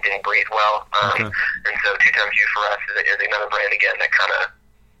heavy and didn't breathe well. And so 2XU for us is another brand again that kind of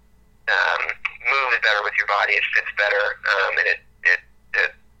moves better with your body. It fits better, and it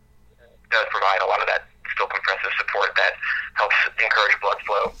does provide a lot of that still compressive support that helps encourage blood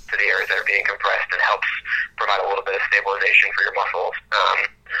flow to the areas that are being compressed and helps provide a little bit of stabilization for your muscles.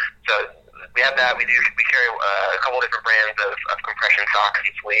 So we have that. We carry a couple of different brands of compression socks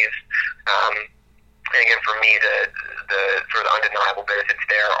and sleeves. And again, for me, the sort of undeniable benefits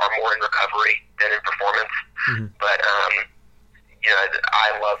there are more in recovery than in performance. But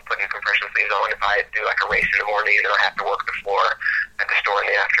I love putting compression sleeves on. If I do like a race in the morning and then I have to work the floor at the store in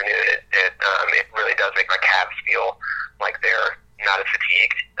the afternoon, it really does make my calves feel like they're not as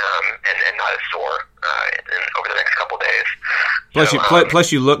fatigued and not as sore over the next couple days.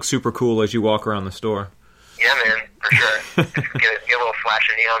 Plus, you look super cool as you walk around the store. Yeah, man, for sure. get a little flash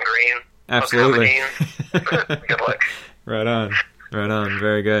of neon green. Absolutely. Good look. Right on.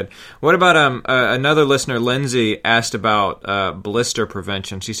 Very good. What about another listener, Lindsay, asked about blister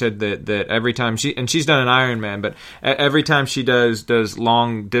prevention. She said that every time she's done an Ironman, but every time she does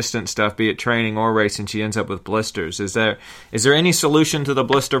long distance stuff, be it training or racing, she ends up with blisters. Is there any solution to the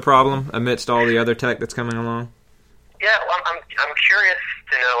blister problem amidst all the other tech that's coming along? Yeah, well, I'm curious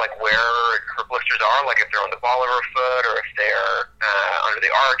to know like where her blisters are, like if they're on the ball of her foot, or if they're under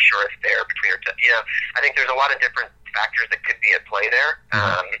the arch, or if they're between her. I think there's a lot of different factors that could be at play there,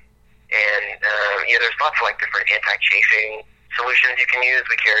 there's lots of like different anti-chafing solutions you can use.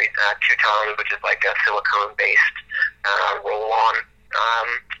 We carry Two-Tone, which is like a silicone-based roll-on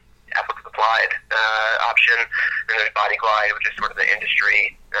applied option, and there's Body Glide, which is sort of the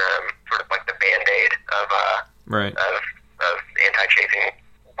industry, sort of like the Band-Aid of anti-chafing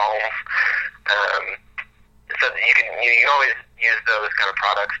balms. So you can always use those kind of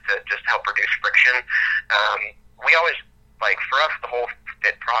products to just help reduce friction. We always, like, for us, the whole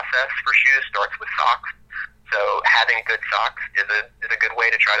fit process for shoes starts with socks. So having good socks is a good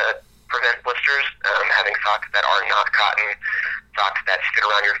way to try to prevent blisters. Having socks that are not cotton, socks that fit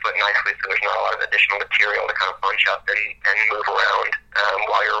around your foot nicely, so there's not a lot of additional material to kind of bunch up and move around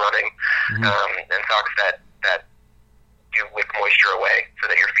while you're running. And socks that do wick moisture away so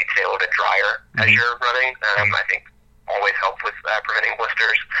that your feet stay a little bit drier as you're running, I think always help with preventing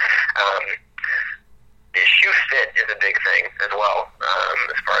blisters. The shoe fit is a big thing as well,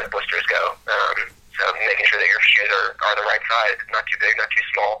 as far as blisters go. So making sure that your shoes are the right size, not too big, not too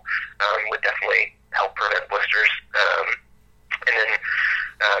small, would definitely help prevent blisters. And then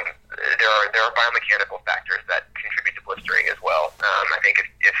there are biomechanical factors that contribute to blistering as well. I think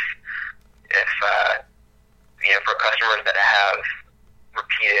if for customers that have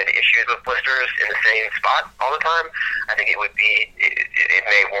repeated issues with blisters in the same spot all the time, I think it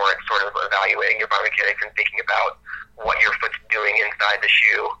may warrant sort of evaluating your biomechanics and thinking about what your foot's doing inside the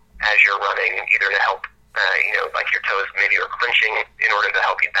shoe as you're running, either to help, like your toes maybe are clenching in order to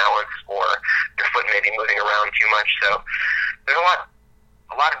help you balance, or your foot may be moving around too much. So there's a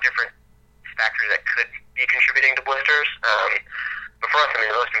lot of different factors that could be contributing to blisters. But for us, the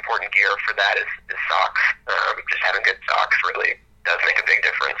most important gear for that is socks. Just having good socks really does make a big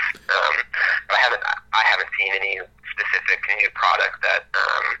difference. But I haven't seen any specific new product that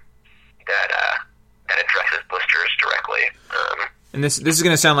addresses blisters directly. And this is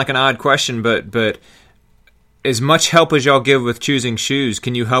going to sound like an odd question, but as much help as y'all give with choosing shoes,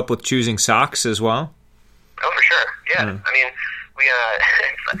 can you help with choosing socks as well? Oh, for sure. Yeah. I mean, we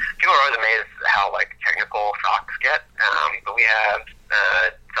people are always amazed at how technical socks get. But we have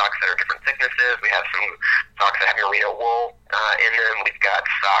socks that are different thicknesses. We have some socks that have merino wool in them. We've got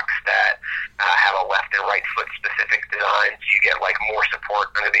socks that have a left and right foot specific design, so you get more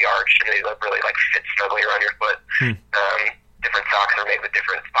support under the arch, and they really fit snugly around your foot. Different socks are made with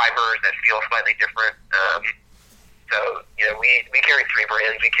different fibers that feel slightly different. So we carry 3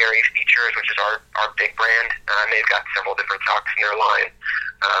 brands. We carry Features, which is our big brand. They've got several different socks in their line.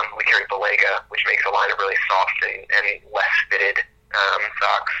 We carry Belega, which makes a line of really soft and less fitted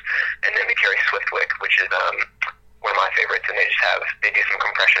socks. And then we carry Swiftwick, which is one of my favorites, and they do some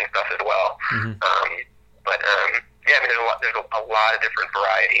compression stuff as well. There's a lot of different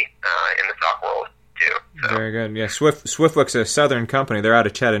variety in the sock world too. So. Very good. Yeah, Swiftwick's a Southern company. They're out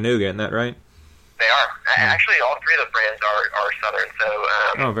of Chattanooga, isn't that right? They are. Actually, all 3 of the brands are Southern.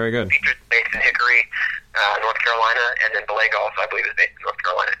 So very good. Features based in Hickory, North Carolina, and then Belega also, I believe, is based in North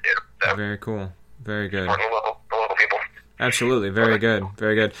Carolina too. So very cool. Very good. Supporting the local people. Absolutely. Very good.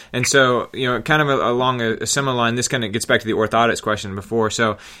 Very good. And so, kind of along a similar line, this kind of gets back to the orthotics question before.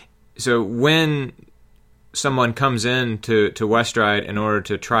 So when someone comes in to Westride in order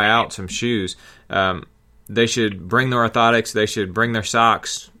to try out some shoes, they should bring their orthotics, they should bring their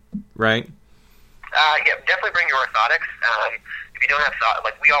socks, right? Yeah, definitely bring your orthotics. If you don't have socks,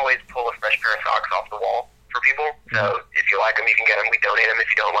 like, we always pull a fresh pair of socks off the wall for people. So if you like them, you can get them. We donate them if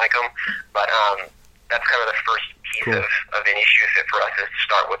you don't like them. But that's kind of the first piece of any shoe fit for us, is to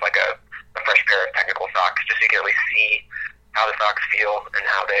start with like a fresh pair of technical socks, just so you can at least see how the socks feel and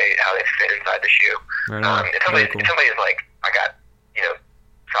how they fit inside the shoe. Right if somebody is like, I got, you know,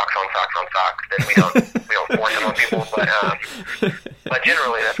 socks on socks, then we don't force them on people. But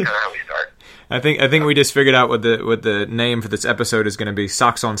generally, that's kind of how we start. I think we just figured out what the name for this episode is going to be: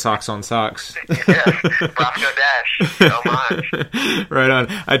 Socks on Socks on Socks. Yes, Roscoe Dash, so much. Right on.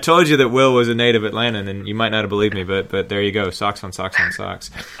 I told you that Will was a native Atlantan, and you might not have believed me, but there you go: Socks on Socks on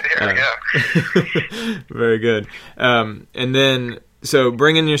Socks. There we go. Very good. And then, so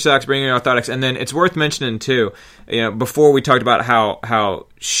bring in your socks, bring in your orthotics, and then it's worth mentioning too. You know, before we talked about how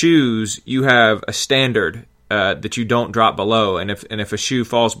shoes, you have a standard that you don't drop below, and if a shoe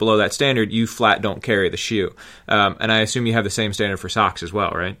falls below that standard, you flat don't carry the shoe. And I assume you have the same standard for socks as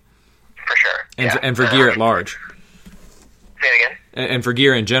well, right? For sure. And for gear at large. Say it again. And for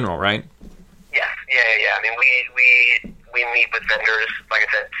gear in general, right? Yes. Yeah. I mean, we meet with vendors, like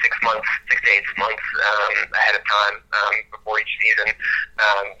I said, 6 to 8 months ahead of time before each season.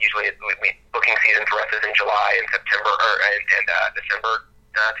 Usually, booking season for us is in July and September and December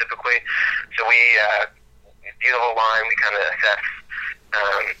typically. So we view the whole line. We kind of assess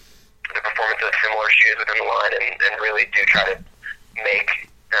the performance of similar shoes within the line, and really do try to make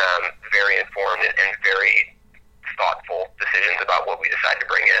very informed and very thoughtful decisions about what we decide to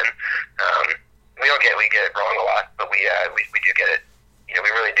bring in. We get it wrong a lot, but we do get it. You know, we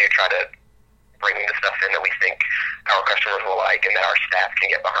really do try to bring the stuff in that we think our customers will like and that our staff can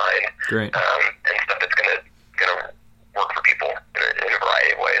get behind. Great. And stuff that's gonna work for people in a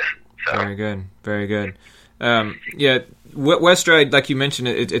variety of ways. So. Very good. Yeah, Westride, like you mentioned,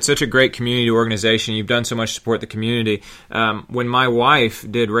 it's such a great community organization. You've done so much to support the community. When my wife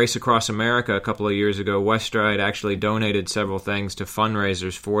did Race Across America a couple of years ago, Westride actually donated several things to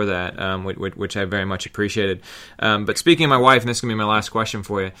fundraisers for that, which I very much appreciated. But speaking of my wife, and this is going to be my last question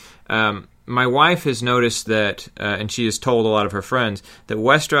for you, my wife has noticed that, and she has told a lot of her friends, that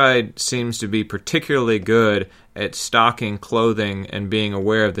Westride seems to be particularly good at stocking clothing and being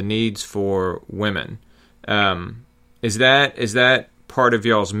aware of the needs for women. Is that part of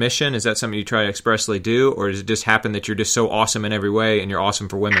y'all's mission? Is that something you try to expressly do, or does it just happen that you're just so awesome in every way and you're awesome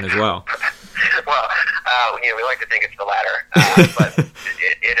for women as well? Well, we like to think it's the latter, but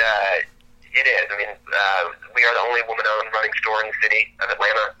it is. I mean, we are the only woman-owned running store in the city of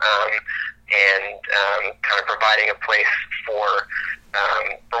Atlanta, and kind of providing a place for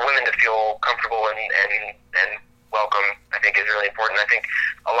women to feel comfortable and welcome, I think, is really important. I think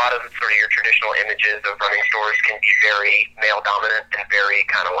a lot of sort of your traditional images of running stores can be very male-dominant and very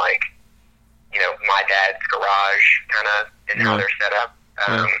kind of like, you know, my dad's garage kind of is how they're set up.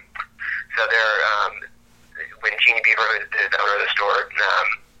 So they're, when Jeannie Beaver, the owner of the store,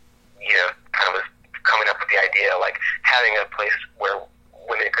 you know, kind of was coming up with the idea, like having a place where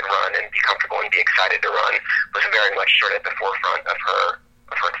women could run and be comfortable and be excited to run was very much sort of at the forefront of her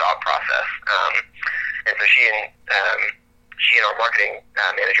thought process. And so she and our marketing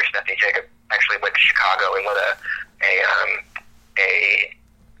manager, Stephanie Jacob, actually went to Chicago and led a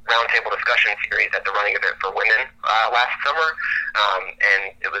roundtable discussion series at the running event for women last summer.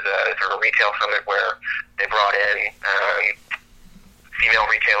 And it was a sort of retail summit where they brought in female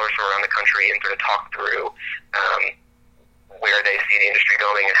retailers from around the country and sort of talked through where they see the industry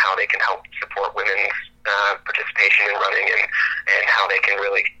going and how they can help support women's participation in running and how they can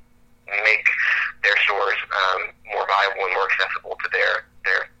really make their stores more viable and more accessible to their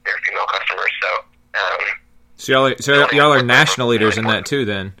female customers. So y'all are national leaders in that too,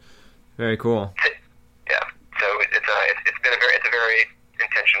 then. Very cool. Yeah. So it's a very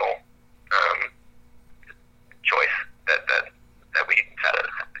intentional choice that we had to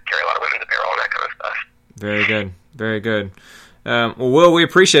carry a lot of women's apparel and that kind of stuff. Very good. Very good. Well, Will, we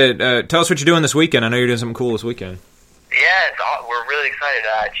appreciate it. Tell us what you're doing this weekend. I know you're doing something cool this weekend. Yeah, we're really excited.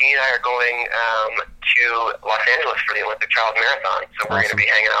 Jeannie and I are going to Los Angeles for the Olympic Trials Marathon. So we're going to be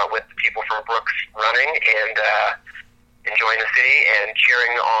hanging out with the people from Brooks Running and enjoying the city and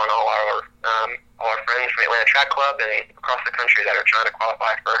cheering on all our friends from the Atlanta Track Club and across the country that are trying to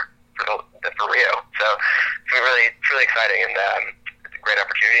qualify for Rio. So it's really exciting, and it's a great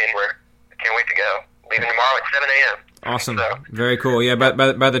opportunity, and I can't wait to go. Leaving tomorrow at 7 a.m. Awesome. So. Very cool. Yeah,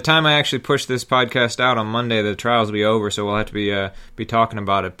 by the time I actually push this podcast out on Monday, the trials will be over, so we'll have to be talking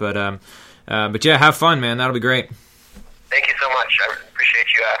about it. But But yeah, have fun, man. That'll be great. Thank you so much. I appreciate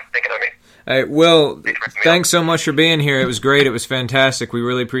you thinking of me. Hey, Will, thanks so much for being here. It was great. It was fantastic. We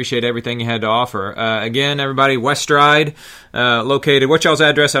really appreciate everything you had to offer. Again, everybody, West Stride, located. What's y'all's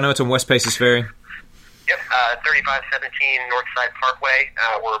address? I know it's on West Paces Ferry. Yep, 3517 Northside Parkway.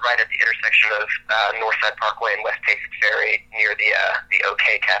 We're right at the intersection of Northside Parkway and West Paces Ferry near the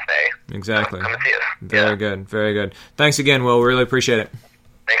OK Cafe. Exactly. Come and see us. Very good. Very good. Thanks again, Will. We really appreciate it.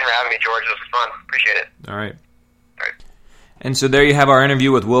 Thanks for having me, George. This was fun. Appreciate it. All right. All right. And so there you have our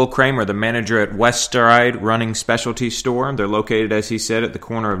interview with Will Kramer, the manager at West Stride Running Specialty Store. They're located, as he said, at the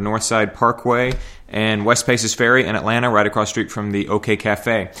corner of Northside Parkway and West Paces Ferry in Atlanta, right across the street from the OK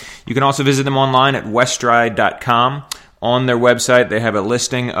Cafe. You can also visit them online at weststride.com. On their website, they have a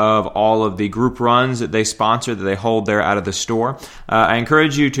listing of all of the group runs that they sponsor, that they hold there out of the store. I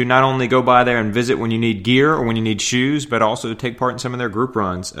encourage you to not only go by there and visit when you need gear or when you need shoes, but also to take part in some of their group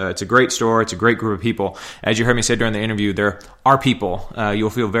runs. It's a great store. It's a great group of people. As you heard me say during the interview, there are people. You'll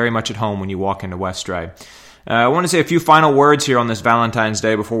feel very much at home when you walk into West Stride. I want to say a few final words here on this Valentine's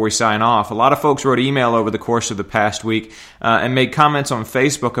Day before we sign off. A lot of folks wrote email over the course of the past week and made comments on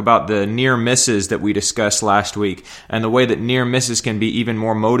Facebook about the near misses that we discussed last week and the way that near misses can be even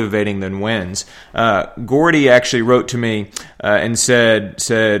more motivating than wins. Gordy actually wrote to me and said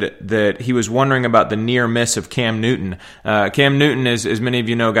that he was wondering about the near miss of Cam Newton. Cam Newton, as many of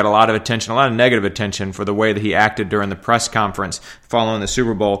you know, got a lot of attention, a lot of negative attention for the way that he acted during the press conference following the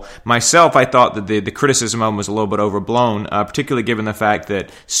Super Bowl. Myself, I thought that the criticism of him was a little bit overblown, particularly given the fact that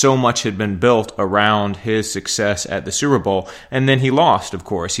so much had been built around his success at the Super Bowl, and then he lost, of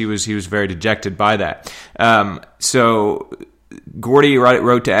course. He was very dejected by that. So Gordy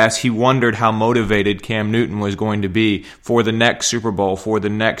wrote to ask, he wondered how motivated Cam Newton was going to be for the next Super Bowl, for the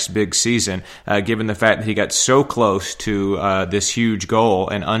next big season, given the fact that he got so close to this huge goal,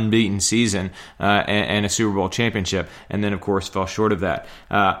 an unbeaten season and a Super Bowl championship, and then, of course, fell short of that.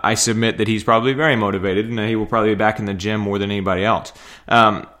 I submit that he's probably very motivated, and he will probably be back in the gym more than anybody else.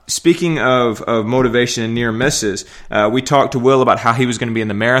 Speaking of motivation and near misses, we talked to Will about how he was going to be in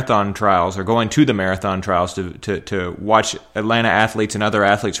the marathon trials, or going to the marathon trials to watch Atlanta athletes and other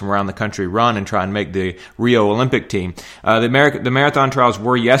athletes from around the country run and try and make the Rio Olympic team. The marathon trials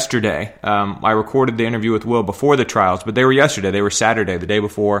were yesterday. I recorded the interview with Will before the trials, but they were yesterday. They were Saturday, the day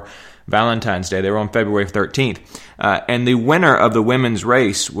before Valentine's Day. They were on February 13th. And the winner of the women's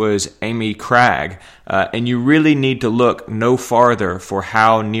race was Amy Cragg. And you really need to look no farther for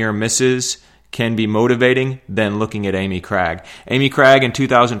how near misses can be motivating than looking at Amy Cragg. Amy Cragg in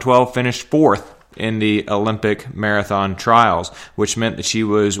 2012 finished fourth in the Olympic marathon trials, which meant that she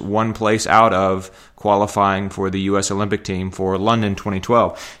was one place out of qualifying for the U.S. Olympic team for London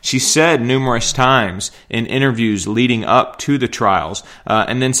 2012. She said numerous times in interviews leading up to the trials,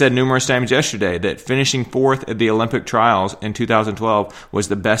 and then said numerous times yesterday that finishing fourth at the Olympic trials in 2012 was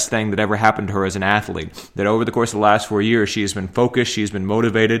the best thing that ever happened to her as an athlete. That over the course of the last 4 years, she has been focused, she's been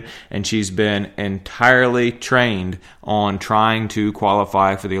motivated, and she's been entirely trained on trying to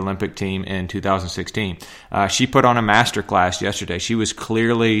qualify for the Olympic team in 2016. She put on a masterclass yesterday. She was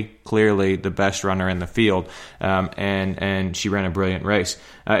clearly the best runner in the field, and she ran a brilliant race.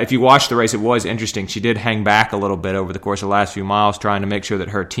 If you watched the race, it was interesting. She did hang back a little bit over the course of the last few miles, trying to make sure that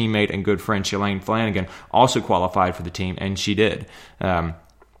her teammate and good friend Shalane Flanagan also qualified for the team, and she did.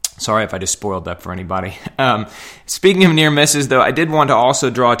 Sorry if I just spoiled that for anybody. Speaking of near misses, though, I did want to also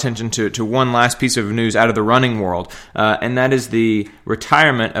draw attention to one last piece of news out of the running world, and that is the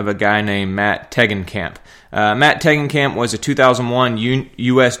retirement of a guy named Matt Tegenkamp. Matt Tegenkamp was a 2001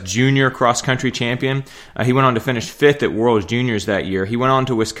 U.S. junior cross-country champion. He went on to finish fifth at World Juniors that year. He went on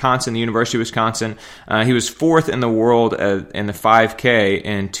to Wisconsin, the University of Wisconsin. He was fourth in the world in the 5K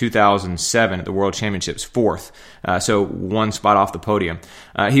in 2007 at the World Championships, fourth. So one spot off the podium.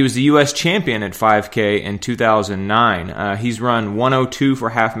 He was the U.S. champion at 5K in 2009. He's run 1:02 for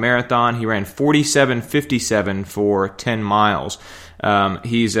half marathon. He ran 47:57 for 10 miles.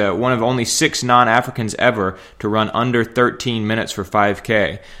 He's one of only 6 non-Africans ever to run under 13 minutes for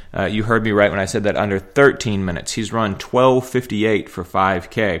 5K. You heard me right when I said that, under 13 minutes. He's run 12:58 for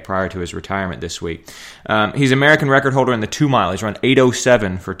 5K prior to his retirement this week. He's American record holder in the 2 mile. He's run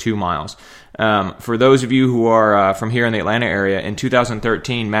 8:07 for 2 miles. For those of you who are from here in the Atlanta area, in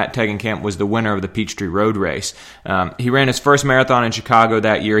 2013, Matt Tegenkamp was the winner of the Peachtree Road Race. He ran his first marathon in Chicago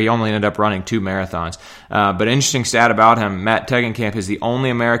that year. He only ended up running 2 marathons. But an interesting stat about him, Matt Tegenkamp is the only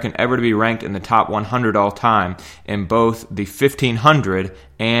American ever to be ranked in the top 100 all time in both the 1500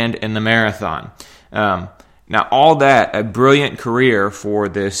 and in the marathon. Now, all that, a brilliant career for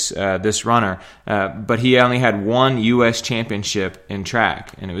this runner, but he only had one U.S. championship in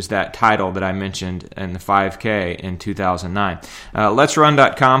track, and it was that title that I mentioned in the 5K in 2009.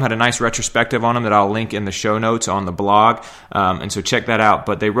 LetsRun.com had a nice retrospective on him that I'll link in the show notes on the blog, and so check that out.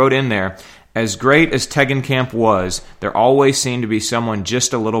 But they wrote in there, as great as Tegenkamp was, there always seemed to be someone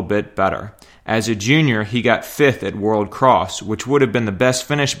just a little bit better. As a junior, he got 5th at World Cross, which would have been the best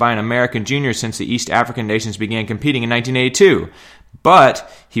finish by an American junior since the East African nations began competing in 1982. But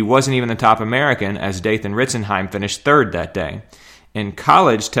he wasn't even the top American, as Dathan Ritzenheim finished 3rd that day. In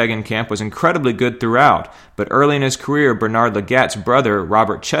college, Tegenkamp was incredibly good throughout, but early in his career, Bernard Lagat's brother,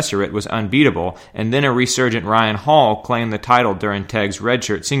 Robert Chesarit, was unbeatable, and then a resurgent Ryan Hall claimed the title during Teg's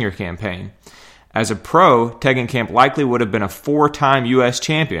redshirt senior campaign. As a pro, Tegenkamp likely would have been a 4-time U.S.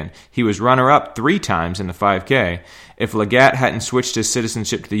 champion. He was runner-up 3 times in the 5K if Lagat hadn't switched his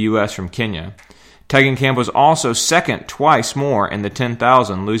citizenship to the U.S. from Kenya. Tegenkamp was also second twice more in the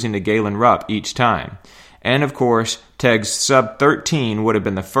 10,000, losing to Galen Rupp each time. And of course, Teg's sub-13 would have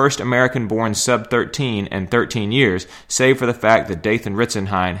been the first American-born sub-13 in 13 years, save for the fact that Dathan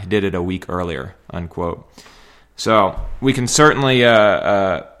Ritzenheim did it a week earlier, unquote. So we can certainly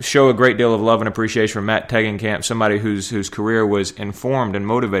show a great deal of love and appreciation for Matt Tegenkamp, somebody whose career was informed and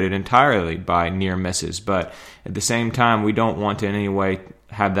motivated entirely by near misses. But at the same time, we don't want to in any way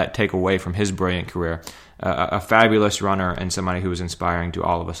have that take away from his brilliant career. A fabulous runner and somebody who was inspiring to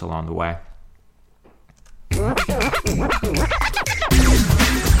all of us along the way.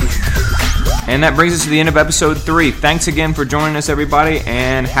 And that brings us to the end of episode 3. Thanks again for joining us, everybody,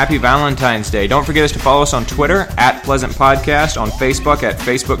 and happy Valentine's Day. Don't forget us to follow us on Twitter @Pleasant Podcast, on Facebook at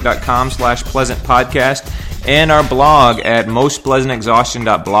facebook.com/Pleasant Podcast, and our blog at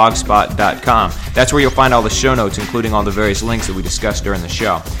mostpleasantexhaustion.blogspot.com. That's where you'll find all the show notes, including all the various links that we discussed during the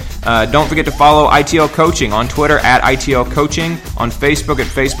show. Don't forget to follow ITL Coaching on Twitter @ITL Coaching, on Facebook at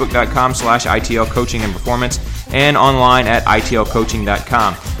facebook.com/ITL Coaching and Performance, and online at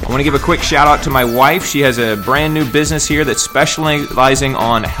itlcoaching.com. I want to give a quick shout out to my wife. She has a brand new business here that's specializing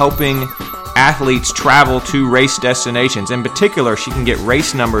on helping athletes travel to race destinations. In particular, she can get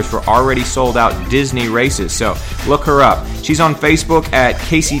race numbers for already sold out Disney races. So look her up. She's on Facebook at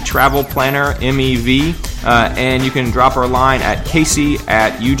Casey Travel Planner, MEV, and you can drop her a line at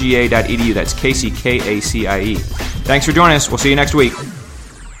casey@uga.edu. That's Casey, Kacie. Thanks for joining us. We'll see you next week.